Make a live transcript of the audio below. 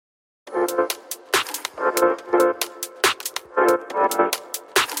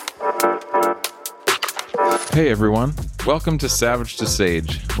Hey everyone, welcome to Savage to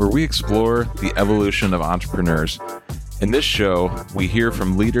Sage, where we explore the evolution of entrepreneurs. In this show, we hear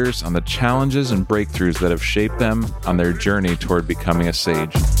from leaders on the challenges and breakthroughs that have shaped them on their journey toward becoming a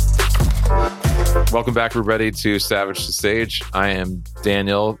sage. Welcome back, everybody, to Savage to Sage. I am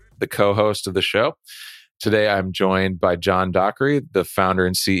Daniel, the co-host of the show. Today, I'm joined by John Dockery, the founder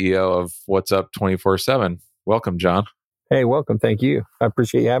and CEO of What's Up 24/7. Welcome, John. Hey, welcome. Thank you. I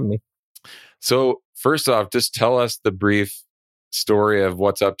appreciate you having me. So first off, just tell us the brief story of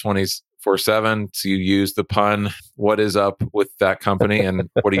What's Up 24/7. So you use the pun. What is up with that company and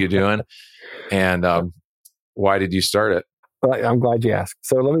what are you doing? And why did you start it? Well, I'm glad you asked.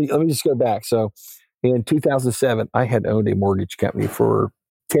 So let me just go back. So in 2007, I had owned a mortgage company for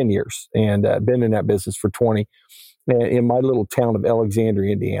 10 years and been in that business for 20 in my little town of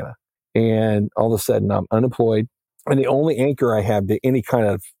Alexandria, Indiana. And all of a sudden, I'm unemployed. And the only anchor I have to any kind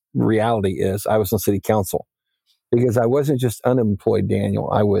of reality is I was on city council because I wasn't just unemployed, Daniel.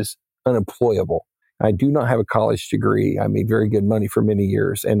 I was unemployable. I do not have a college degree. I made very good money for many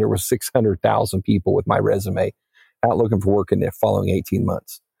years. And there were 600,000 people with my resume out looking for work in the following 18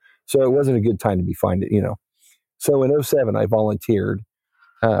 months. So it wasn't a good time to be finding, So in 2007, I volunteered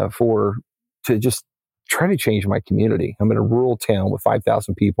to just try to change my community. I'm in a rural town with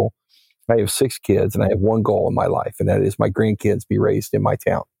 5,000 people. I have 6 kids and I have one goal in my life, and that is my grandkids be raised in my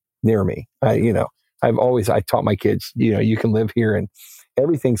town near me. I taught my kids, you can live here and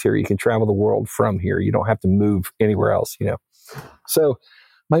everything's here. You can travel the world from here. You don't have to move anywhere else, So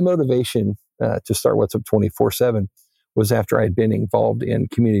my motivation to start What's Up 24/7 was after I had been involved in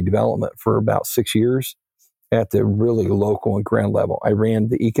community development for about 6 years at the really local and ground level. I ran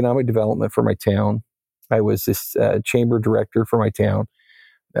the economic development for my town. I was this chamber director for my town.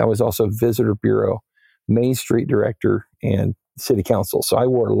 I was also visitor bureau, Main Street director, and city council. So I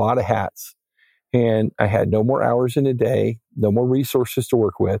wore a lot of hats, and I had no more hours in a day, no more resources to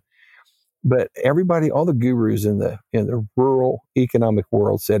work with. But everybody, all the gurus in the rural economic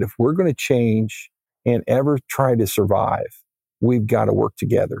world said, if we're going to change and ever try to survive, we've got to work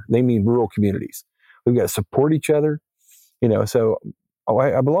together. They mean rural communities. We've got to support each other. So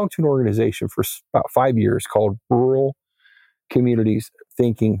I belonged to an organization for about 5 years called Rural Communities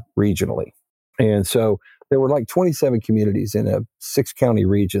Thinking Regionally. And so there were like 27 communities in a 6-county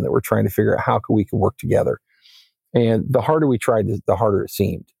region that were trying to figure out how we could work together. And the harder we tried, the harder it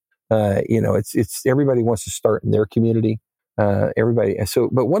seemed. It's everybody wants to start in their community. But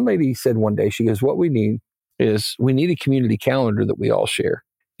one lady said one day, she goes, what we need a community calendar that we all share.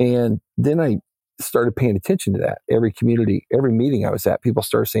 And then I started paying attention to that. Every meeting I was at, people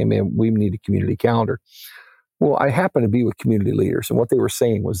started saying, man, we need a community calendar. Well, I happened to be with community leaders, and what they were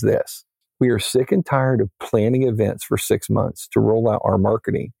saying was this: we are sick and tired of planning events for 6 months to roll out our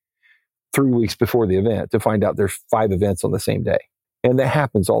marketing 3 weeks before the event to find out there's 5 events on the same day. And that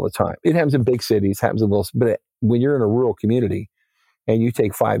happens all the time. It happens in big cities, happens in little, but when you're in a rural community and you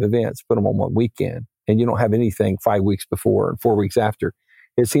take 5 events, put them on one weekend, and you don't have anything 5 weeks before and 4 weeks after,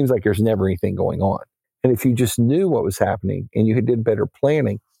 it seems like there's never anything going on. And if you just knew what was happening and you did better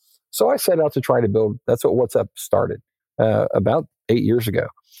planning. So I set out to try to build, that's what What's Up started about 8 years ago.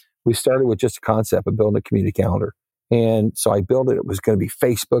 We started with just a concept of building a community calendar. And so I built it. It was going to be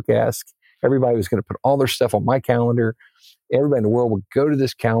Facebook-esque. Everybody was going to put all their stuff on my calendar. Everybody in the world would go to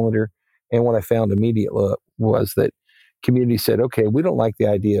this calendar. And what I found immediately was that community said, okay, we don't like the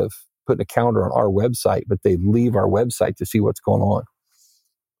idea of putting a calendar on our website, but they leave our website to see what's going on.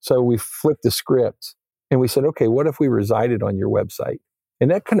 So we flipped the script and we said, okay, what if we resided on your website? And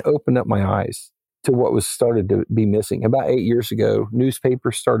that kind of opened up my eyes to what was started to be missing. About 8 years ago,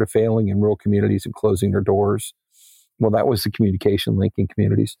 newspapers started failing in rural communities and closing their doors. Well, that was the communication link in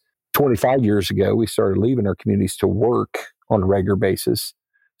communities. 25 years ago, we started leaving our communities to work on a regular basis.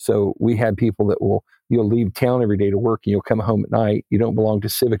 So we had people that you'll leave town every day to work and you'll come home at night. You don't belong to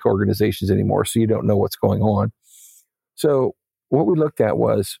civic organizations anymore, so you don't know what's going on. So what we looked at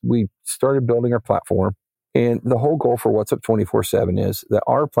was we started building our platform. And the whole goal for What's Up 24/7 is that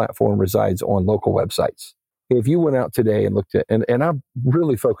our platform resides on local websites. If you went out today and looked at, and I'm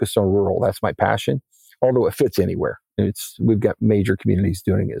really focused on rural, that's my passion, although it fits anywhere. We've got major communities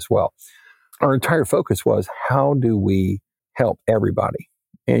doing it as well. Our entire focus was, how do we help everybody?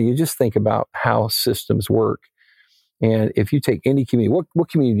 And you just think about how systems work. And if you take any community, what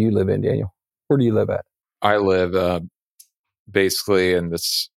community do you live in, Daniel? Where do you live at? I live basically in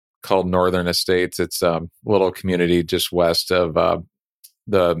this called Northern Estates. It's a little community just west of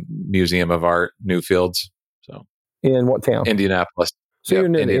the Museum of Art, Newfields. So, in what town? Indianapolis. So you're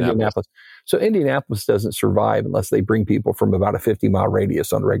near Indianapolis. So Indianapolis doesn't survive unless they bring people from about a 50-mile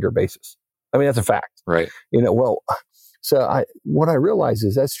radius on a regular basis. I mean, that's a fact. Right. What I realize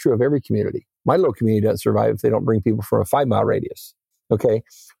is that's true of every community. My little community doesn't survive if they don't bring people from a 5-mile radius. Okay.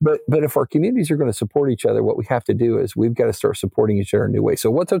 But if our communities are going to support each other, what we have to do is we've got to start supporting each other in new ways. So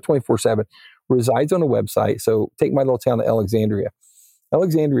What's Up 24/7 resides on a website. So take my little town of Alexandria.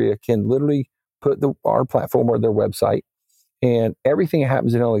 Alexandria can literally put our platform or their website, and everything that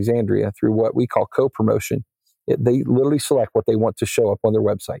happens in Alexandria through what we call co-promotion, they literally select what they want to show up on their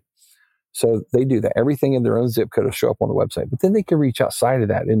website. So they do that. Everything in their own zip code will show up on the website. But then they can reach outside of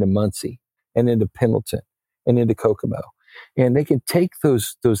that into Muncie and into Pendleton and into Kokomo. And they can take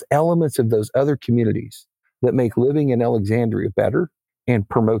those elements of those other communities that make living in Alexandria better and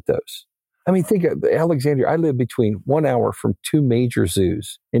promote those. I mean, think of Alexandria. I live between 1 hour from 2 major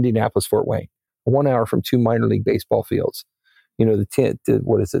zoos, Indianapolis, Fort Wayne, 1 hour from 2 minor league baseball fields. The 10,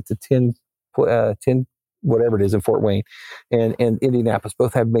 whatever it is in Fort Wayne and Indianapolis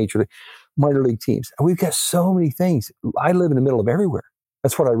both have minor league teams. And we've got so many things. I live in the middle of everywhere.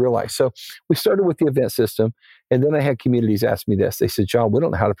 That's what I realized. So we started with the event system, and then I had communities ask me this. They said, John, we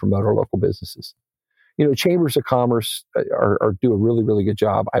don't know how to promote our local businesses. Chambers of commerce do a really, really good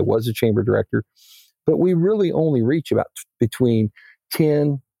job. I was a chamber director, but we really only reach about between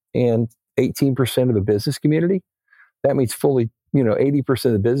 10 and 18% of the business community. That means fully, 80%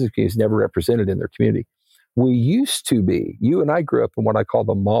 of the business community is never represented in their community. We used to be, you and I grew up in what I call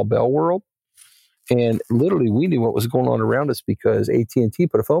the Ma Bell world. And literally we knew what was going on around us because AT&T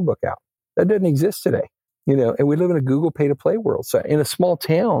put a phone book out. That doesn't exist today, and we live in a Google pay to play world. So in a small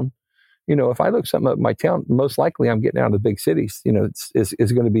town, if I look something up in my town, most likely I'm getting out of the big cities, it's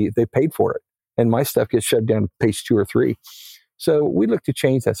going to be, they paid for it. And my stuff gets shut down page 2 or 3. So we look to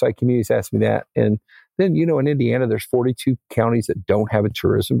change that. So communities ask me that. And then, in Indiana, there's 42 counties that don't have a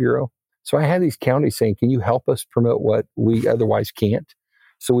tourism bureau. So I had these counties saying, can you help us promote what we otherwise can't?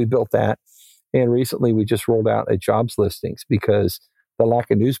 So we built that. And recently we just rolled out a jobs listings because the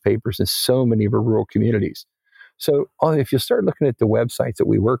lack of newspapers in so many of our rural communities. So if you start looking at the websites that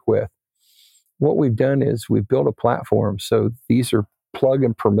we work with, what we've done is we've built a platform. So these are plug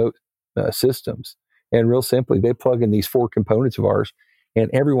and promote systems. And real simply, they plug in these 4 components of ours and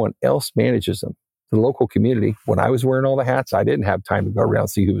everyone else manages them. The local community, when I was wearing all the hats, I didn't have time to go around and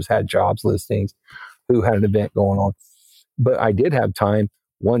see who's had jobs listings, who had an event going on. But I did have time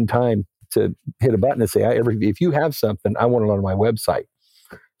one time to hit a button and say, if you have something, I want it on my website.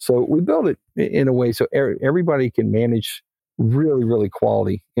 So we built it in a way so everybody can manage really, really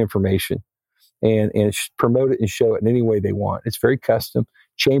quality information and promote it and show it in any way they want. It's very custom.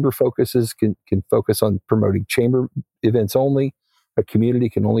 Chamber focuses can focus on promoting chamber events only. A community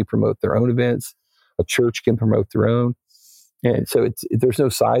can only promote their own events. A church can promote their own. And so there's no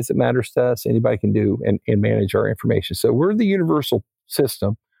size that matters to us. Anybody can do and manage our information. So we're the universal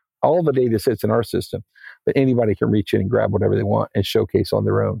system. All the data sits in our system, but anybody can reach in and grab whatever they want and showcase on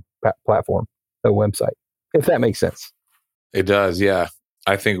their own platform, a website, if that makes sense. It does, yeah.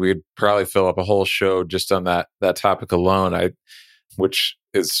 I think we'd probably fill up a whole show just on that topic alone, which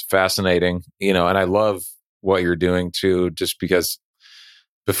is fascinating, and I love what you're doing too, just because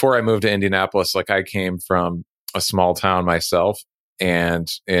before I moved to Indianapolis, I came from a small town myself and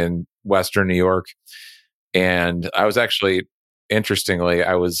in Western New York. And I was actually, interestingly,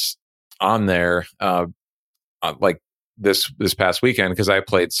 I was on there this past weekend because I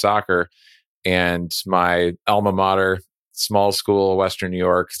played soccer, and my alma mater, small school, Western New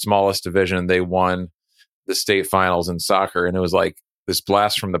York, smallest division, they won the state finals in soccer. And it was this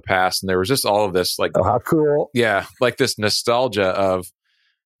blast from the past. And there was just all of this oh, how cool. Yeah. This nostalgia of,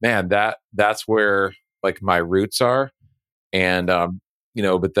 man, that's where my roots are. And,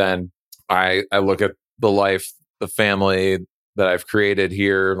 but then I look at the life, the family that I've created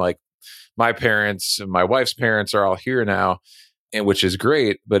here, my parents and my wife's parents are all here now, and which is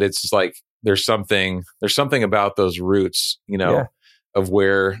great, but it's there's something about those roots, of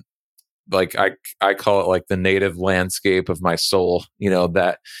where I call it the native landscape of my soul,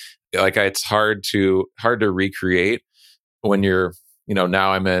 that it's hard to recreate when you're,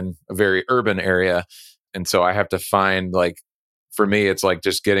 now I'm in a very urban area. And so I have to find for me, it's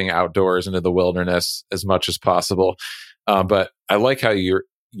just getting outdoors into the wilderness as much as possible. But I like how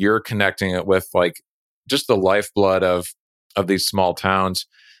you're connecting it with just the lifeblood of these small towns,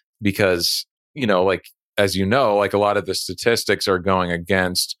 because, as a lot of the statistics are going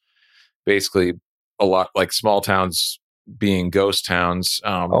against basically a lot small towns being ghost towns,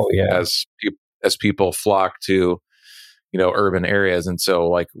 as people flock to, urban areas. And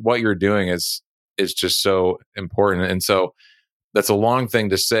so what you're doing is just so important. And so that's a long thing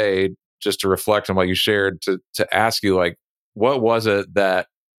to say, just to reflect on what you shared, to ask you, what was it that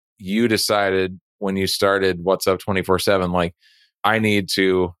you decided when you started What's Up 24/7, like, I need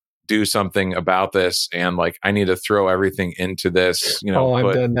to do something about this, and like, I need to throw everything into this,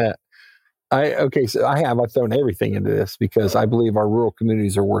 I've done that. I've thrown everything into this because I believe our rural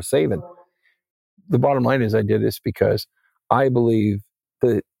communities are worth saving. The bottom line is I did this because I believe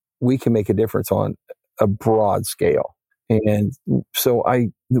that we can make a difference on a broad scale. And so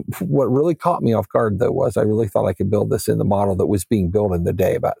what really caught me off guard though was I really thought I could build this in the model that was being built in the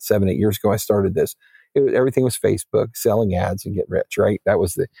day. About 7-8 years ago, I started this. Everything was Facebook, selling ads and get rich, right? That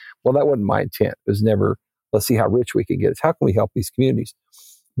wasn't my intent. It was never, let's see how rich we could get. It's how can we help these communities?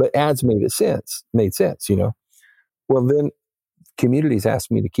 But ads made sense, Well, then communities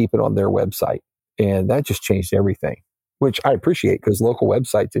asked me to keep it on their website. And that just changed everything, which I appreciate because local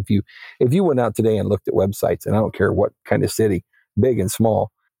websites, if you went out today and looked at websites, and I don't care what kind of city, big and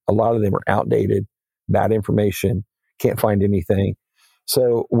small, a lot of them are outdated, bad information, can't find anything.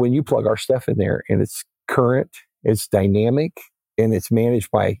 So when you plug our stuff in there and it's current, it's dynamic, and it's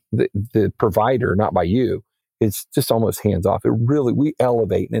managed by the provider, not by you, it's just almost hands off. We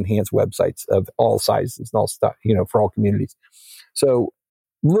elevate and enhance websites of all sizes and all stuff, for all communities. So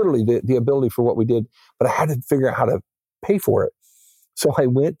literally the ability for what we did, but I had to figure out how to pay for it. So I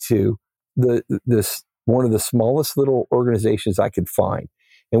went to this one of the smallest little organizations I could find.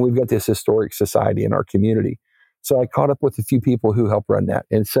 And we've got this historic society in our community. So I caught up with a few people who help run that,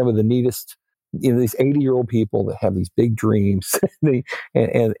 and some of the neatest, these 80-year-old people that have these big dreams and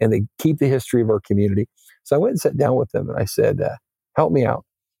they keep the history of our community. So I went and sat down with them and I said, help me out.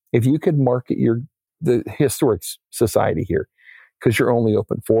 If you could market the historic society here, because you're only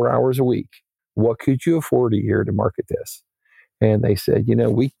open 4 hours a week, what could you afford a year to market this? And they said,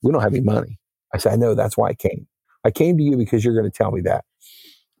 we don't have any money. I said, I know, that's why I came. I came to you because you're going to tell me that.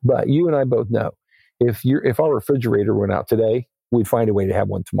 But you and I both know if our refrigerator went out today, we'd find a way to have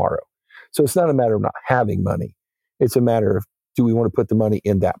one tomorrow. So it's not a matter of not having money. It's a matter of, do we want to put the money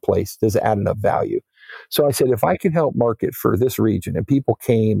in that place? Does it add enough value? So I said, if I could help market for this region and people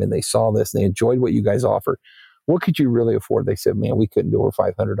came and they saw this and they enjoyed what you guys offer, what could you really afford? They said, man, we couldn't do over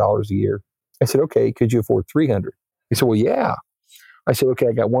 $500 a year. I said, okay, could you afford 300? He said, well, yeah. I said, okay,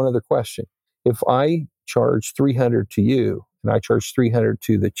 I got one other question. If I charge 300 to you and I charge 300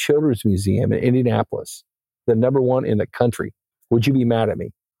 to the Children's Museum in Indianapolis, the number one in the country, would you be mad at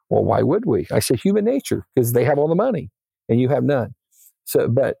me? Well, why would we? I said, human nature, because they have all the money and you have none. So,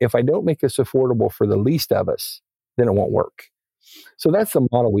 but if I don't make this affordable for the least of us, then it won't work. So that's the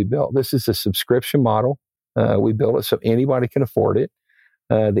model we built. This is a subscription model. We built it so anybody can afford it.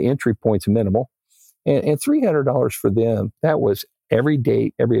 The entry point's minimal. And $300 for them, that was every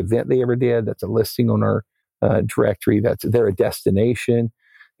date, every event they ever did. That's a listing on our directory. They're a destination.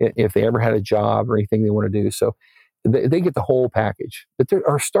 If they ever had a job or anything they want to do. So they get the whole package. But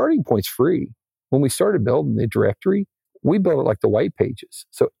our starting point's free. When we started building the directory, we built it like the white pages.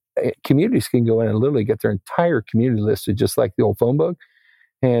 So communities can go in and literally get their entire community listed, just like the old phone book.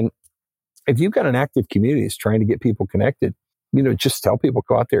 And if you've got an active community that's trying to get people connected, just tell people,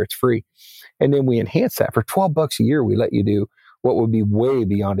 go out there, it's free. And then we enhance that. For $12 a year, we let you do what would be way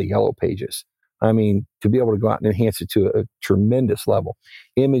beyond a yellow pages. I mean, to be able to go out and enhance it to a tremendous level.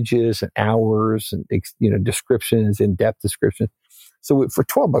 Images and hours and, descriptions, in-depth descriptions. So for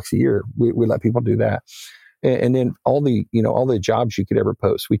 $12 a year, we let people do that. And then all the jobs you could ever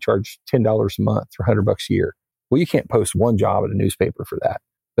post, we charge $10 a month or $100 a year. Well, you can't post one job at a newspaper for that.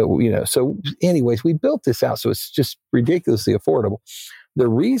 But, so anyways, we built this out. So it's just ridiculously affordable. The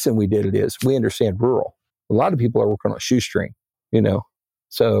reason we did it is we understand rural. A lot of people are working on a shoestring,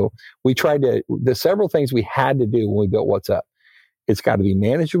 So we tried the several things we had to do when we built What's Up. It's got to be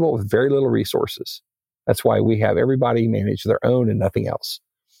manageable with very little resources. That's why we have everybody manage their own and nothing else,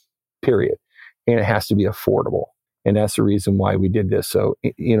 period. And it has to be affordable. And that's the reason why we did this. So,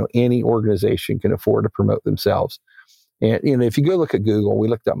 any organization can afford to promote themselves. And, if you go look at Google, we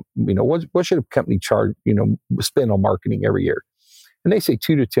looked up, what should a company charge, spend on marketing every year? And they say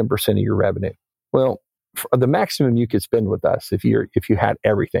 2 to 10% of your revenue. Well, the maximum you could spend with us if you had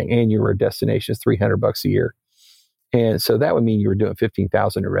everything and you were a destination is $300 a year. And so that would mean you were doing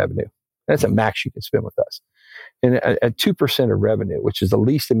 $15,000 in revenue. That's a max you can spend with us. And at 2% of revenue, which is the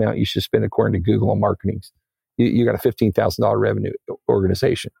least amount you should spend according to Google on marketing, you got a $15,000 revenue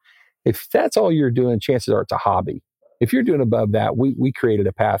organization. If that's all you're doing, chances are it's a hobby. If you're doing above that, we created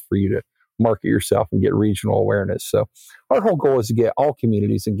a path for you to market yourself and get regional awareness. So our whole goal is to get all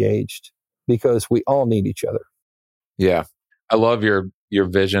communities engaged because we all need each other. Yeah. I love your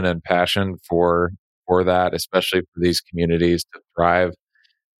vision and passion for that, especially for these communities to thrive.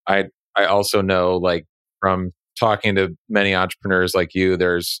 I also know, like, from talking to many entrepreneurs like you,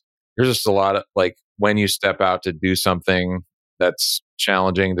 there's there's just a lot of like when you step out to do something that's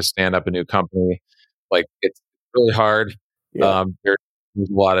challenging to stand up a new company, like it's really hard. Yeah. There's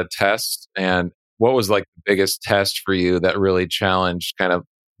a lot of tests. And what was like the biggest test for you that really challenged kind of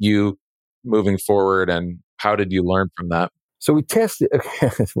you moving forward? And how did you learn from that? So we tested.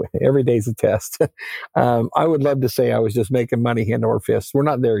 Every day's a test. I would love to say I was just making money hand over fist. We're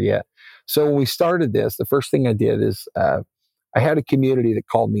not there yet. So when we started this, the first thing I did is I had a community that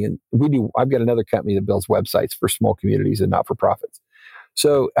called me, and I've got another company that builds websites for small communities and not for profits.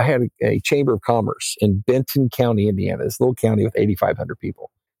 So I had a chamber of commerce in Benton County, Indiana, this little county with 8,500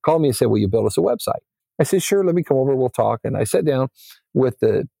 people. Called me and said, "Will you build us a website?" I said, "Sure, let me come over. We'll talk." And I sat down with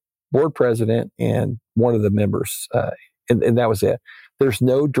the board president and one of the members, and that was it. There's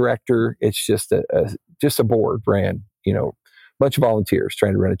no director. It's just a board ran, bunch of volunteers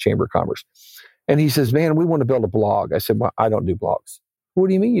trying to run a chamber of commerce. And he says, "Man, we want to build a blog." I said, "Well, I don't do blogs." "What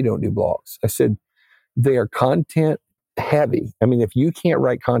do you mean you don't do blogs?" I said, "They are content heavy. I mean, if you can't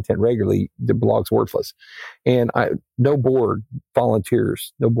write content regularly, the blog's worthless." And no board of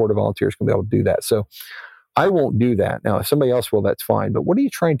volunteers can be able to do that. So I won't do that. Now, if somebody else will, that's fine. But what are you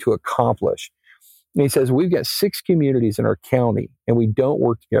trying to accomplish? And he says, "We've got 6 communities in our county and we don't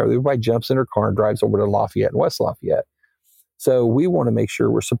work together. Everybody jumps in their car and drives over to Lafayette and West Lafayette. So we want to make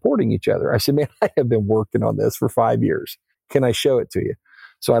sure we're supporting each other." I said, "Man, I have been working on this for 5 years. Can I show it to you?"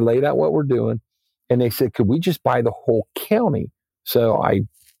 So I laid out what we're doing. And they said, "Could we just buy the whole county?" So I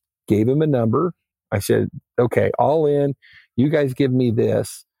gave him a number. I said, "Okay, all in, you guys give me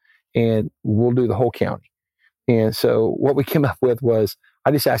this and we'll do the whole county." And so what we came up with was,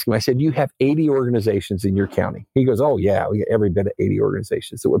 I just asked him, I said, "You have 80 organizations in your county?" He goes, "Oh yeah, we got every bit of 80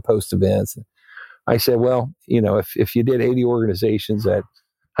 organizations that would post events." I said, "Well, if you did 80 organizations at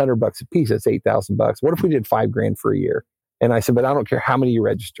 $100 a piece, that's $8,000. What if we did $5,000 for a year?" And I said, "But I don't care how many you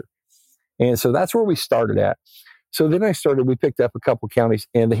register." And so that's where we started at. So then we picked up a couple counties,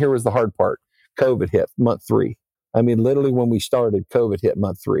 and here was the hard part. COVID hit month 3. I mean, literally when we started, COVID hit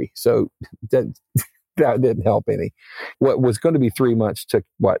month 3. So that didn't help any. What was going to be 3 months took,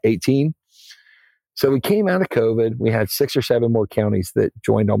 18? So we came out of COVID. We had 6 or 7 more counties that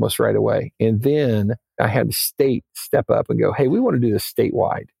joined almost right away. And then I had the state step up and go, "Hey, we want to do this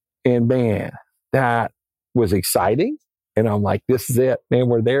statewide." And man, that was exciting. And I'm like, this is it, man.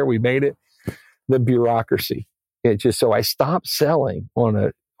 We're there. We made it. The bureaucracy. So I stopped selling on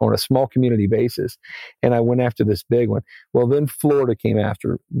a small community basis, and I went after this big one. Well, then Florida came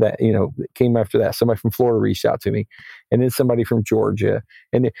after that. Somebody from Florida reached out to me, and then somebody from Georgia,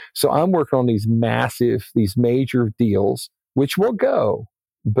 and so I'm working on these major deals, which will go.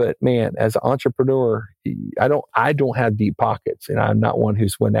 But man, as an entrepreneur, I don't have deep pockets, and I'm not one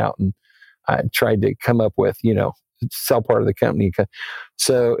who's went out and I tried to come up with sell part of the company.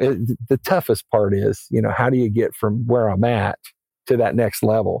 So the toughest part is, how do you get from where I'm at to that next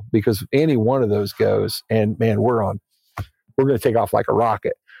level? Because any one of those goes, and man, we're going to take off like a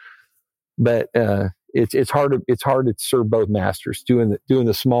rocket. But it's hard to serve both masters. Doing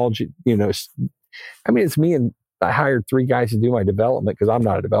the small, I mean, it's me, and I hired 3 guys to do my development because I'm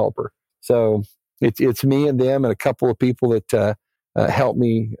not a developer. So it's me and them and a couple of people that help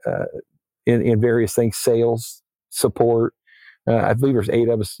me in various things, sales, support. I believe there's 8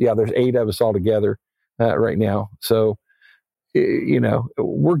 of us. Yeah, there's 8 of us all together right now. So,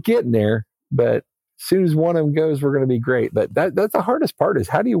 we're getting there, but as soon as one of them goes, we're going to be great. But that's the hardest part, is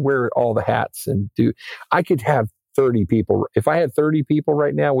how do you wear all the hats and I could have 30 people. If I had 30 people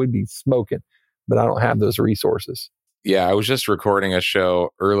right now, we'd be smoking, but I don't have those resources. Yeah. I was just recording a show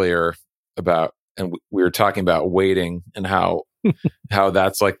earlier and we were talking about waiting and how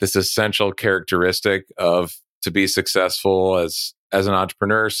that's like this essential characteristic of to be successful as an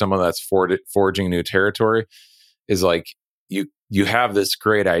entrepreneur, someone that's forging new territory, is like you have this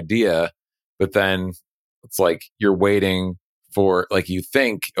great idea, but then it's like you're waiting for, like, you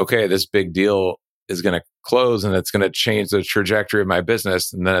think, okay, this big deal is going to close and it's going to change the trajectory of my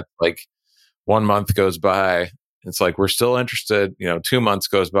business. And then it's like 1 month goes by. It's like, we're still interested, 2 months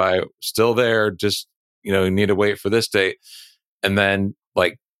goes by, still there, just, you need to wait for this date. And then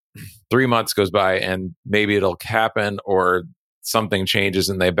like 3 months goes by and maybe it'll happen, or something changes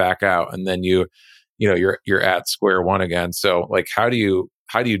and they back out, and then you're at square one again. So like, how do you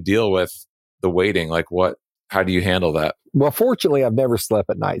deal with the waiting? Like how do you handle that? Well, fortunately, I've never slept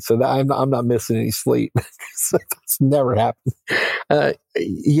at night, so that I'm not missing any sleep. So that's never happened.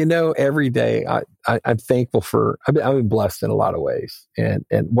 Every day I'm thankful for. I've been blessed in a lot of ways, and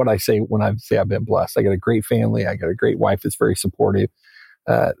what I say when I say I've been blessed, I got a great family, I got a great wife that's very supportive.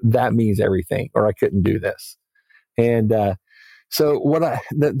 That means everything, or I couldn't do this. And So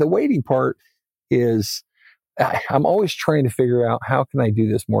the waiting part is I'm always trying to figure out how can I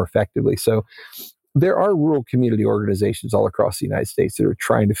do this more effectively. So there are rural community organizations all across the United States that are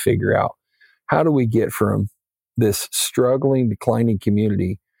trying to figure out how do we get from this struggling, declining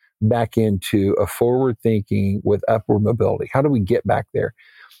community back into a forward thinking with upward mobility. How do we get back there?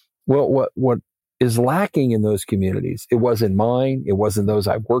 Well, what is lacking in those communities, it wasn't mine, it wasn't those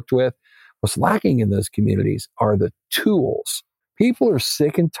I've worked with. What's lacking in those communities are the tools. People are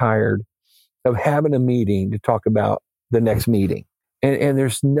sick and tired of having a meeting to talk about the next meeting. And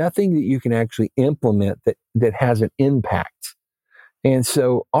there's nothing that you can actually implement that has an impact. And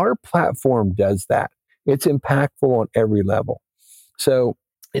so our platform does that. It's impactful on every level. So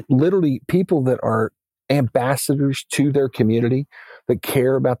it literally, people that are ambassadors to their community, that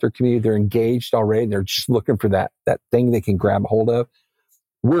care about their community, they're engaged already, they're just looking for that thing they can grab a hold of.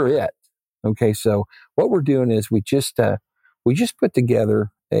 We're it. Okay, so what we're doing is we just put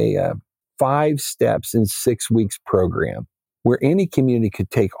together a 5 steps in 6 weeks program where any community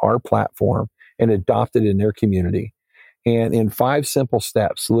could take our platform and adopt it in their community. And in 5 simple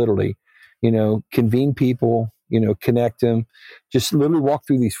steps, literally, convene people, connect them, just literally walk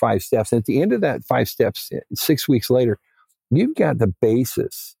through these 5 steps. And at the end of that 5 steps, 6 weeks later, you've got the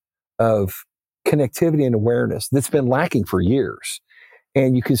basis of connectivity and awareness that's been lacking for years.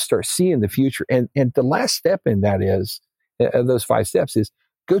 And you can start seeing the future. And the last step in that is, of those 5 steps is,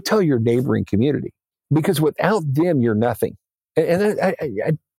 go tell your neighboring community, because without them, you're nothing. And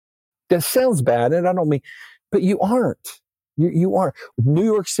that sounds bad, and I don't mean, but you aren't. You are. New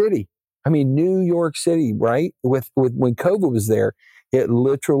York City, right? With when COVID was there, it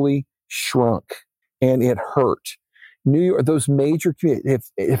literally shrunk and it hurt. New York, those major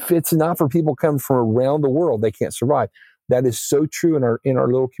communities, if it's not for people coming from around the world, they can't survive. That is so true in our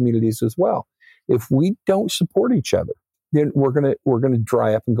little communities as well. If we don't support each other, then we're gonna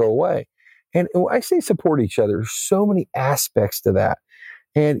dry up and go away. And when I say support each other, there's so many aspects to that.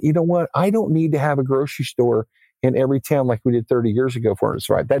 And you know what? I don't need to have a grocery store in every town like we did 30 years ago for us,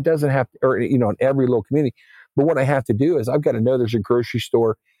 right? That doesn't have to, or in every little community. But what I have to do is I've got to know there's a grocery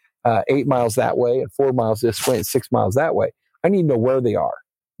store 8 miles that way and 4 miles this way and 6 miles that way. I need to know where they are.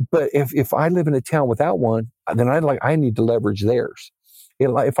 But if I live in a town without one, then I need to leverage theirs.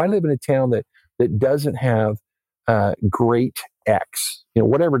 If I live in a town that doesn't have great X,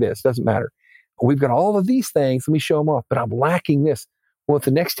 whatever it is, doesn't matter. We've got all of these things. Let me show them off, but I'm lacking this. Well, if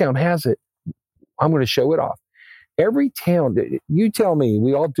the next town has it, I'm going to show it off. Every town, you tell me,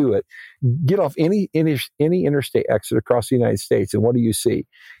 we all do it. Get off any interstate exit across the United States, and what do you see? You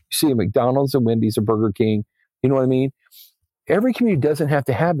see a McDonald's, a Wendy's, a Burger King. You know what I mean? Every community doesn't have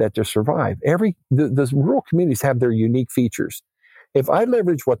to have that to survive. Those rural communities have their unique features. If I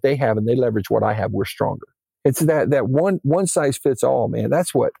leverage what they have and they leverage what I have, we're stronger. It's that one size fits all, man.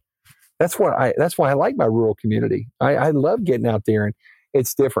 That's why I like my rural community. I love getting out there, and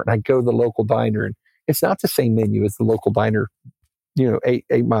it's different. I go to the local diner, and it's not the same menu as the local diner, 8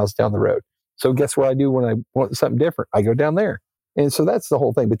 miles down the road. So guess what I do when I want something different? I go down there. And so that's the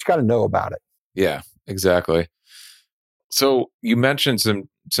whole thing, but you got to know about it. Yeah, exactly. So you mentioned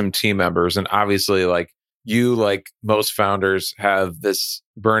some team members, and obviously like most founders have this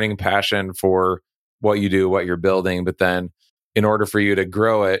burning passion for what you do, what you're building. But then in order for you to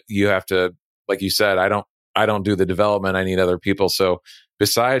grow it, you have to, like you said, I don't do the development. I need other people. So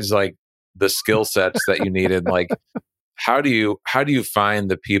besides like the skill sets that you needed, like how do you find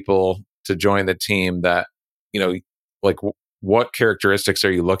the people to join the team that, like what characteristics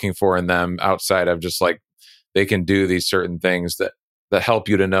are you looking for in them outside of just like, they can do these certain things that help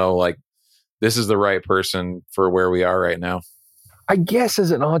you to know like this is the right person for where we are right now? I guess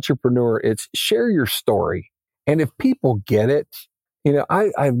as an entrepreneur, it's share your story. And if people get it,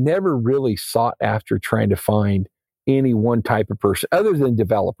 I've never really sought after trying to find any one type of person other than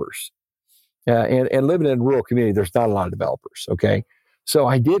developers. And living in a rural community, there's not a lot of developers. Okay. So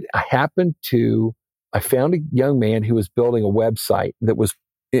I found a young man who was building a website that was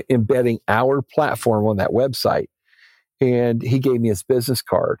embedding our platform on that website. And he gave me his business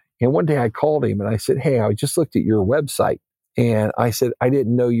card. And one day I called him and I said, "Hey, I just looked at your website." And I said, "I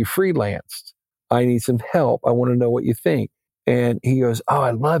didn't know you freelanced. I need some help. I want to know what you think." And he goes, "Oh,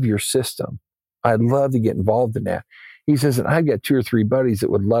 I love your system. I'd love to get involved in that." He says, "And I've got 2 or 3 buddies that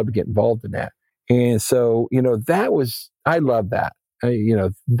would love to get involved in that." And so, I love that.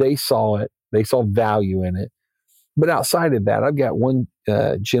 They saw it. They saw value in it. But outside of that, I've got one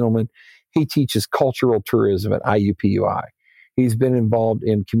gentleman. He teaches cultural tourism at IUPUI. He's been involved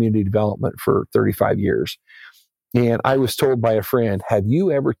in community development for 35 years. And I was told by a friend, "Have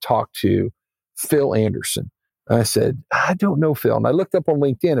you ever talked to Phil Anderson? I said, I don't know, Phil. And I looked up on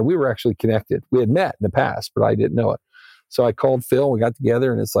LinkedIn and we were actually connected. We had met in the past, but I didn't know it. So I called Phil and we got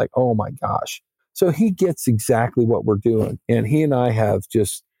together and it's like, oh my gosh. So he gets exactly what we're doing. And he and I have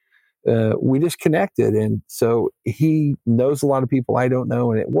just, we just connected. And so he knows a lot of people I don't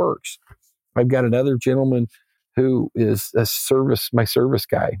know and it works. I've got another gentleman who is my service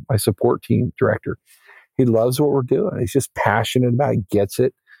guy, my support team director. He loves what we're doing. He's just passionate about it, gets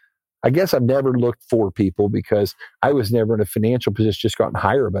it. I guess I've never looked for people because I was never in a financial position just go out and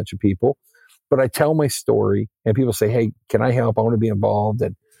hire a bunch of people. But I tell my story and people say, hey, can I help? I want to be involved.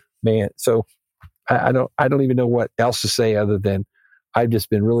 And man, so I don't even know what else to say other than I've just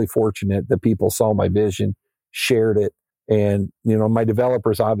been really fortunate that people saw my vision, shared it. And, my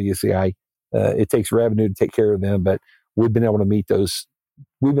developers, obviously, it takes revenue to take care of them, but we've been able to meet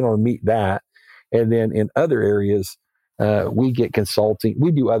that. And then in other areas, we get consulting.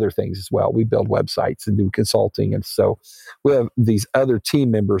 We do other things as well. We build websites and do consulting. And so we have these other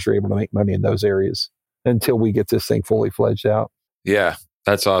team members are able to make money in those areas until we get this thing fully fledged out. Yeah,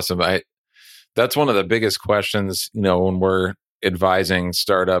 that's awesome. That's one of the biggest questions, when we're advising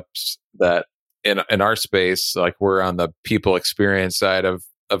startups that in our space, like we're on the people experience side of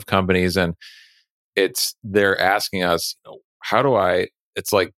companies, and they're asking us,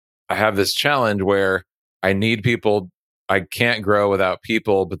 it's like I have this challenge where I need people. I can't grow without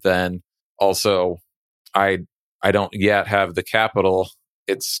people, but then also I don't yet have the capital.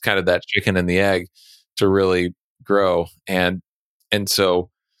 It's kind of that chicken and the egg to really grow. And so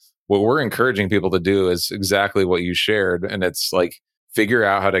what we're encouraging people to do is exactly what you shared. And it's like figure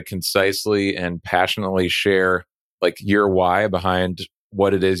out how to concisely and passionately share like your why behind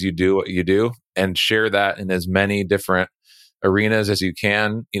what it is you do, what you do, and share that in as many different arenas as you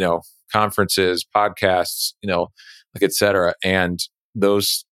can, conferences, podcasts, like et cetera. And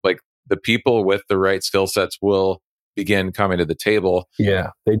those, like the people with the right skill sets will begin coming to the table. Yeah,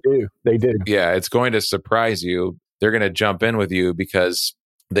 they do. They do. Yeah. It's going to surprise you. They're going to jump in with you because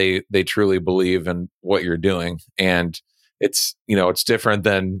they truly believe in what you're doing. And it's different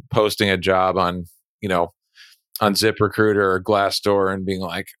than posting a job on ZipRecruiter or Glassdoor and being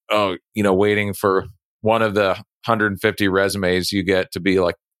like, waiting for one of the 150 resumes you get to be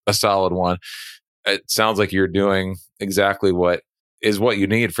like a solid one. It sounds like you're doing exactly what you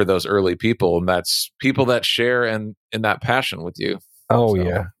need for those early people. And that's people that share in that passion with you. Oh, so.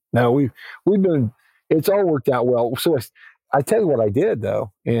 Yeah. No, we've been, it's all worked out well. So I tell you what I did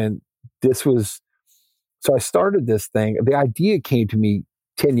though. And so I started this thing. The idea came to me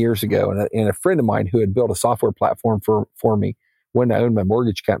 10 years ago, and a friend of mine who had built a software platform for me when I owned my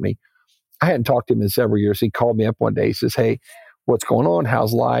mortgage company. I hadn't talked to him in several years. He called me up one day. He says, hey, what's going on?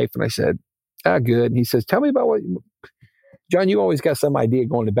 How's life? And I said, good. And he says, tell me about John, you always got some idea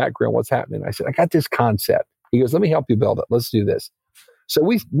going in the background. What's happening? I said, I got this concept. He goes, let me help you build it. Let's do this. So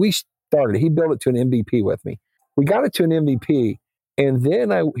we started. He built it to an MVP with me. We got it to an MVP. And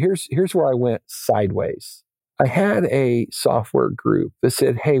then here's where I went sideways. I had a software group that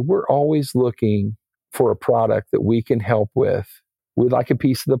said, hey, we're always looking for a product that we can help with. We'd like a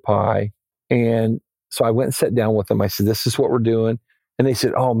piece of the pie. And so I went and sat down with them. I said, this is what we're doing. And they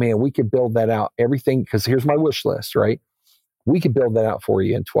said, oh man, we could build that out. Everything, because here's my wish list, right? We could build that out for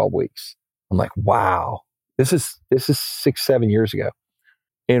you in 12 weeks. I'm like, wow, this is 6-7 years ago.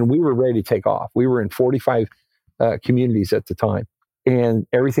 And we were ready to take off. We were in 45 communities at the time. And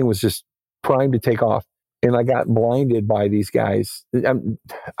everything was just primed to take off. And I got blinded by these guys.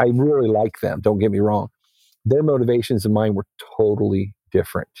 I really like them. Don't get me wrong. Their motivations and mine were totally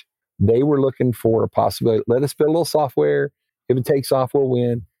different. They were looking for a possibility. Let us build a little software. If it takes off, we'll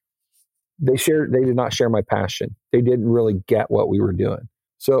win. They did not share my passion. They didn't really get what we were doing.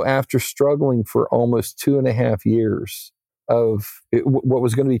 So after struggling for almost 2.5 years what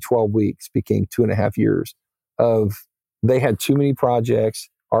was going to be 12 weeks became 2.5 years they had too many projects.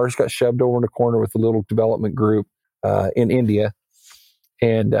 Ours got shoved over in a corner with a little development group in India.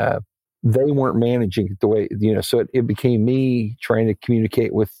 And they weren't managing it the way, so it became me trying to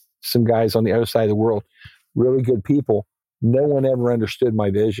communicate with some guys on the other side of the world, really good people. No one ever understood my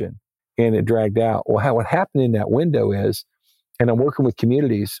vision, and it dragged out. Well, what happened in that window is, and I'm working with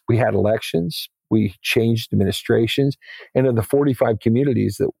communities, we had elections, we changed administrations, and of the 45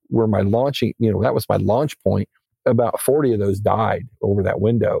 communities that were my launching, that was my launch point, about 40 of those died over that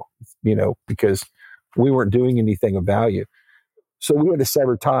window, because we weren't doing anything of value. So we had to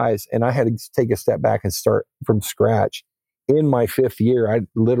sever ties, and I had to take a step back and start from scratch. In my 5th year, I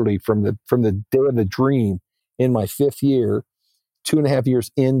literally from the day of the dream, in my 5th year, 2.5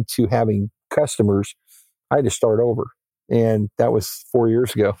 years into having customers, I had to start over. And that was 4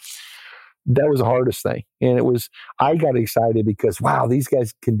 years ago. That was the hardest thing. And I got excited because, wow, these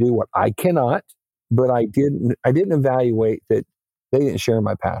guys can do what I cannot, but I didn't evaluate that they didn't share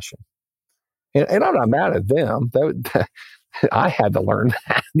my passion. And I'm not mad at them. I had to learn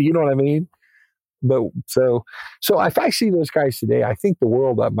that. You know what I mean? But so if I see those guys today, I think the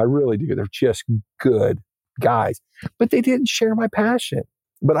world of them. I really do. They're just good guys, but they didn't share my passion.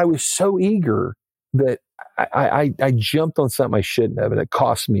 But I was so eager that I jumped on something I shouldn't have, and it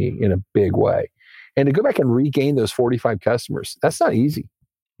cost me in a big way. And to go back and regain those 45 customers, that's not easy.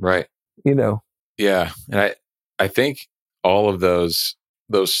 Right. Yeah. And I think all of those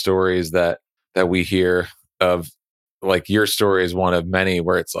stories that we hear of, like your story is one of many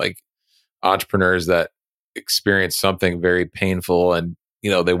where it's like entrepreneurs that experienced something very painful, and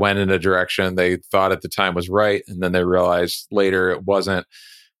they went in a direction they thought at the time was right, and then they realized later it wasn't.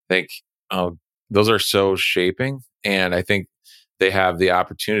 I think those are so shaping, and I think they have the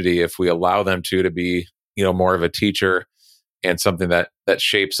opportunity, if we allow them to be more of a teacher and something that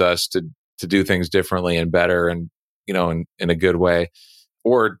shapes us to do things differently and better, and in a good way,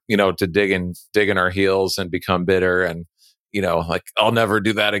 or to dig in our heels and become bitter and like, I'll never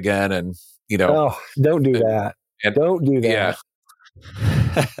do that again, and oh, don't do that. Don't do that.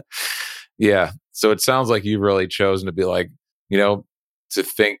 Yeah. Yeah. So it sounds like you've really chosen to be like, to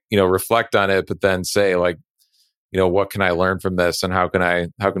think, reflect on it, but then say like, what can I learn from this, and how can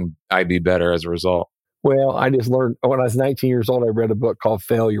I be better as a result? Well, I just learned when I was 19 years old, I read a book called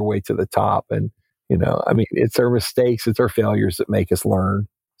Fail Your Way to the Top. And, it's our mistakes, it's our failures that make us learn.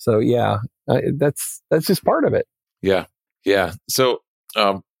 So yeah, that's just part of it. Yeah. Yeah. So,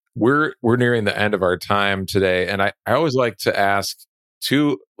 we're nearing the end of our time today, and I always like to ask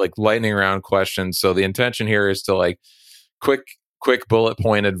 2 like lightning round questions. So the intention here is to like quick bullet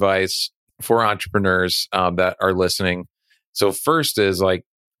point advice for entrepreneurs that are listening. So first is like,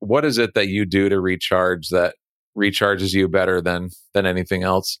 what is it that you do to recharge that recharges you better than anything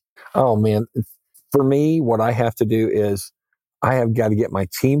else? Oh man, for me, what I have to do is I have got to get my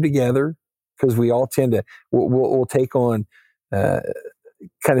team together, because we all tend to we'll take on.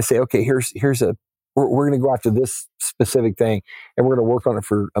 Kind of say, okay, we're going to go after this specific thing, and we're going to work on it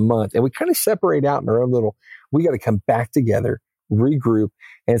for a month. And we kind of separate out in our own we got to come back together, regroup,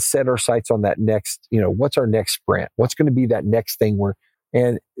 and set our sights on that next, what's our next sprint? What's going to be that next thing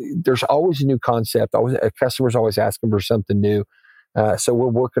and there's always a new concept. Always, customers always asking for something new. So we're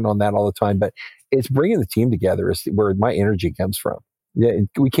working on that all the time, but it's bringing the team together is where my energy comes from. Yeah,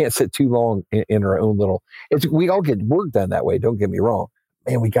 we can't sit too long in our own we all get work done that way. Don't get me wrong.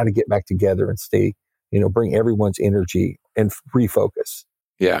 Man, we got to get back together and stay, bring everyone's energy and refocus.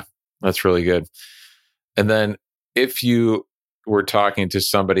 Yeah, that's really good. And then if you were talking to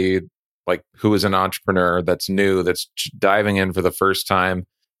somebody like who is an entrepreneur that's new, that's diving in for the first time,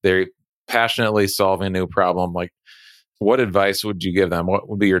 they're passionately solving a new problem, like what advice would you give them? What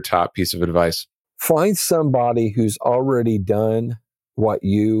would be your top piece of advice? Find somebody who's already done what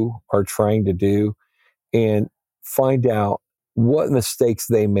you are trying to do, and find out what mistakes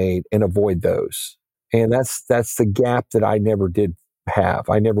they made and avoid those. And that's the gap that I never did have.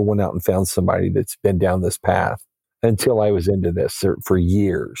 I never went out and found somebody that's been down this path until I was into this for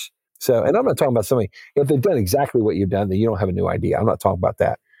years. So, and I'm not talking about somebody, if they've done exactly what you've done, then you don't have a new idea. I'm not talking about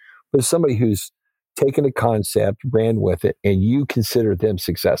that. But somebody who's taken a concept, ran with it, and you consider them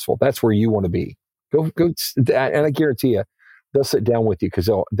successful. That's where you want to be. Go, and I guarantee you, they'll sit down with you, because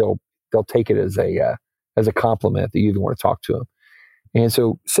they'll take it as a compliment that you even want to talk to them. And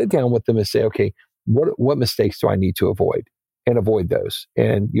so sit down with them and say, okay, what mistakes do I need to avoid? And avoid those.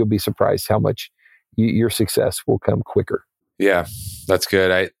 And you'll be surprised how much your success will come quicker. Yeah, that's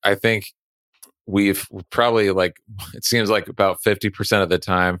good. I think we've probably, like, it seems like about 50% of the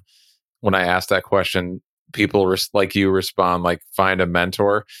time when I ask that question, people like you respond like, find a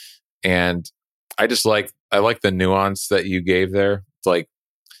mentor. And I like the nuance that you gave there. It's like,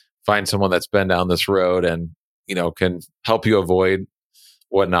 find someone that's been down this road and, can help you avoid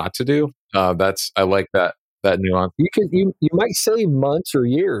what not to do. I like that nuance. You might save months or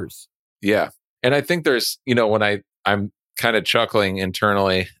years. Yeah. And I think there's, when I'm kind of chuckling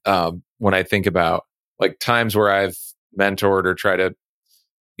internally, when I think about like times where I've mentored or try to,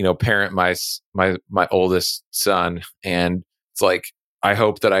 parent my oldest son. And it's like, I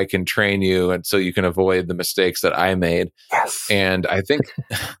hope that I can train you, and so you can avoid the mistakes that I made. Yes. And I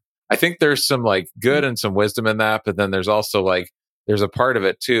think there's some like good and some wisdom in that, but then there's also like, there's a part of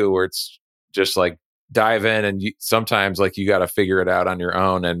it too, where it's just like dive in, and sometimes like you got to figure it out on your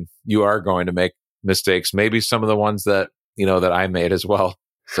own, and you are going to make mistakes. Maybe some of the ones that, that I made as well.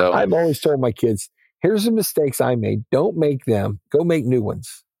 So I've always told my kids, here's the mistakes I made. Don't make them. Go make new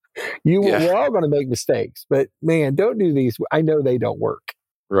ones. We're all going to make mistakes, but man, don't do these. I know they don't work.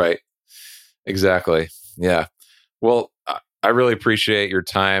 Right. Exactly. Yeah. Well, I really appreciate your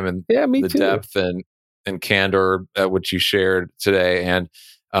time and the depth and candor which you shared today. And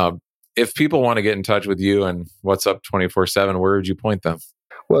if people want to get in touch with you and What's Up 24/7, where would you point them?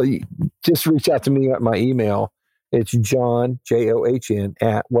 Well, you just reach out to me at my email. It's John, JOHN,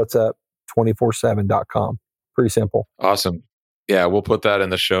 at whatsup247.com. Pretty simple. Awesome. Yeah, we'll put that in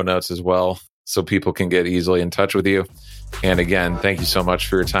the show notes as well so people can get easily in touch with you. And again, thank you so much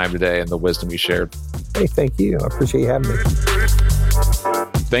for your time today and the wisdom you shared. Hey, thank you. I appreciate you having me.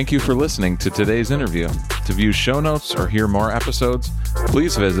 Thank you for listening to today's interview. To view show notes or hear more episodes,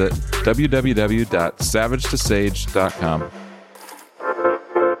 please visit www.savagetosage.com.